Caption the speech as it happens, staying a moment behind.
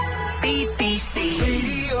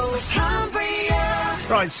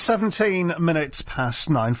Right, 17 minutes past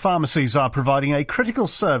 9. Pharmacies are providing a critical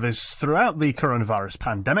service throughout the coronavirus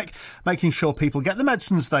pandemic, making sure people get the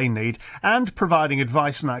medicines they need and providing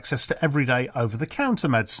advice and access to everyday over-the-counter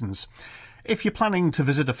medicines. If you're planning to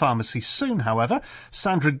visit a pharmacy soon, however,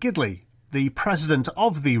 Sandra Gidley, the president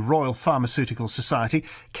of the Royal Pharmaceutical Society,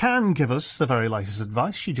 can give us the very latest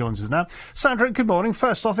advice. She joins us now. Sandra, good morning.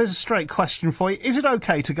 First off, here's a straight question for you. Is it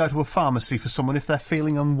okay to go to a pharmacy for someone if they're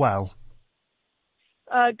feeling unwell?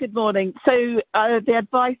 Good morning. So the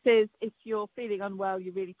advice is if you're feeling unwell,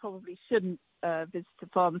 you really probably shouldn't visit a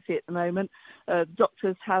pharmacy at the moment.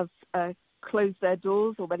 Doctors have closed their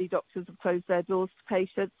doors, or many doctors have closed their doors to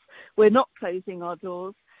patients. We're not closing our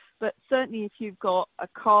doors, but certainly if you've got a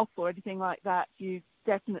cough or anything like that, you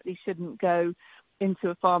definitely shouldn't go into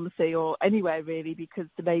a pharmacy or anywhere really, because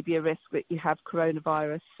there may be a risk that you have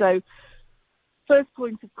coronavirus. So first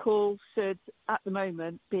point of call should, at the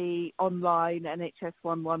moment, be online, NHS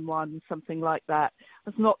 111, something like that.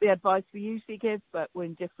 That's not the advice we usually give, but we're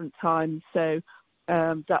in different times, so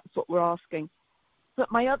that's what we're asking.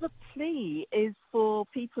 But my other plea is for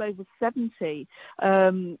people over 70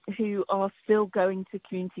 who are still going to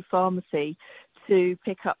community pharmacy to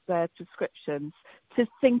pick up their prescriptions to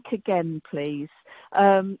think again, please.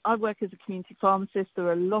 I work as a community pharmacist. There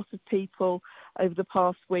are a lot of people over the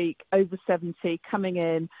past week over 70 coming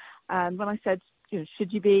in, and when I said,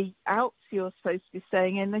 should you be out? You're supposed to be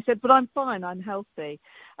staying in. They said, but I'm fine, I'm healthy.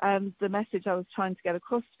 And the message I was trying to get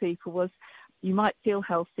across to people was, you might feel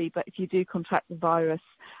healthy, but if you do contract the virus,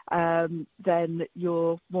 then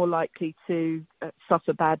you're more likely to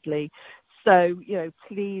suffer badly. So,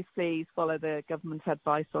 please follow the government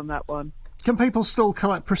advice on that one. Can people still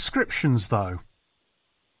collect prescriptions, though?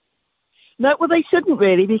 No, well, they shouldn't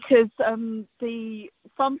really, because the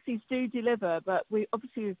pharmacies do deliver, but we've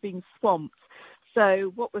been swamped.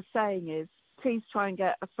 So what we're saying is, please try and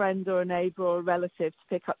get a friend or a neighbour or a relative to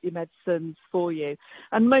pick up your medicines for you.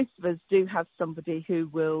 And most of us do have somebody who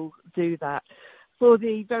will do that. For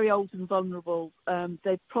the very old and vulnerable,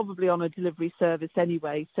 they're probably on a delivery service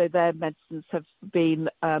anyway, so their medicines have been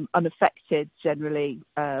unaffected generally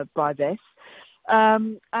by this.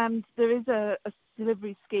 And there is a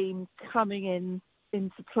delivery scheme coming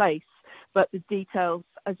into place, but the details,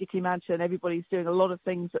 as you can imagine, everybody's doing a lot of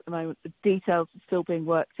things at the moment. The details are still being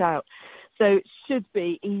worked out. So it should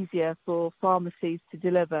be easier for pharmacies to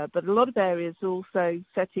deliver, but a lot of areas are also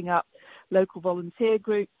setting up local volunteer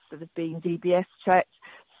groups that have been DBS checked.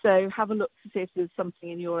 So have a look to see if there's something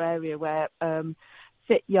in your area where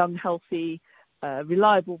fit, young, healthy,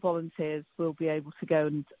 reliable volunteers will be able to go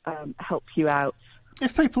and help you out.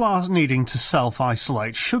 If people are needing to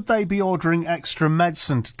self-isolate, should they be ordering extra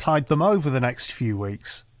medicine to tide them over the next few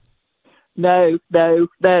weeks? No,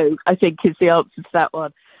 I think is the answer to that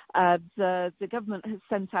one. The government has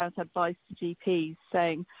sent out advice to GPs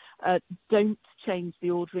saying don't change the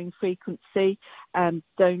ordering frequency and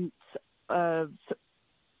don't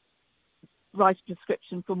write a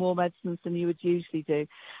prescription for more medicines than you would usually do.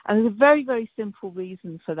 And there's a very, very simple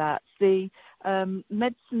reason for that. The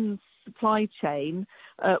medicines supply chain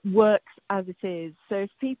works as it is. So if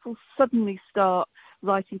people suddenly start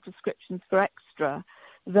writing prescriptions for extra,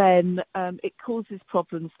 then it causes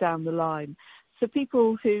problems down the line. So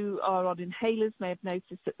people who are on inhalers may have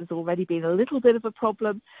noticed that there's already been a little bit of a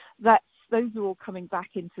problem. Those are all coming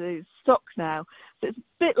back into stock now. So it's a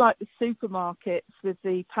bit like the supermarkets with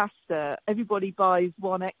the pasta. Everybody buys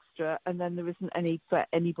one extra and then there isn't any for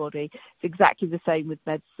anybody. It's exactly the same with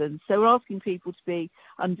medicine. So we're asking people to be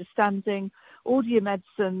understanding, order your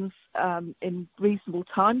medicines in reasonable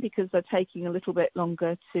time because they're taking a little bit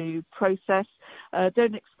longer to process.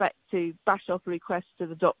 Don't expect to bash off a request to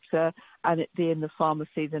the doctor and it be in the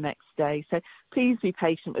pharmacy the next day. So please be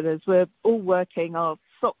patient with us. We're all working our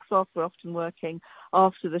socks off. We're often working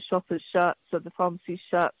after the shop is shut, so the pharmacy's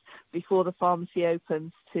shut, before the pharmacy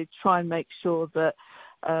opens, to try and make sure that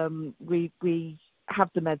we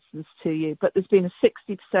have the medicines to you. But there's been a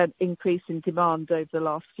 60% increase in demand over the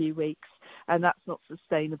last few weeks, and that's not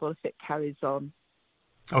sustainable if it carries on.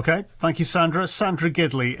 OK, thank you, Sandra. Sandra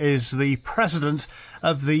Gidley is the president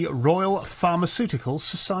of the Royal Pharmaceutical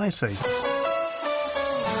Society.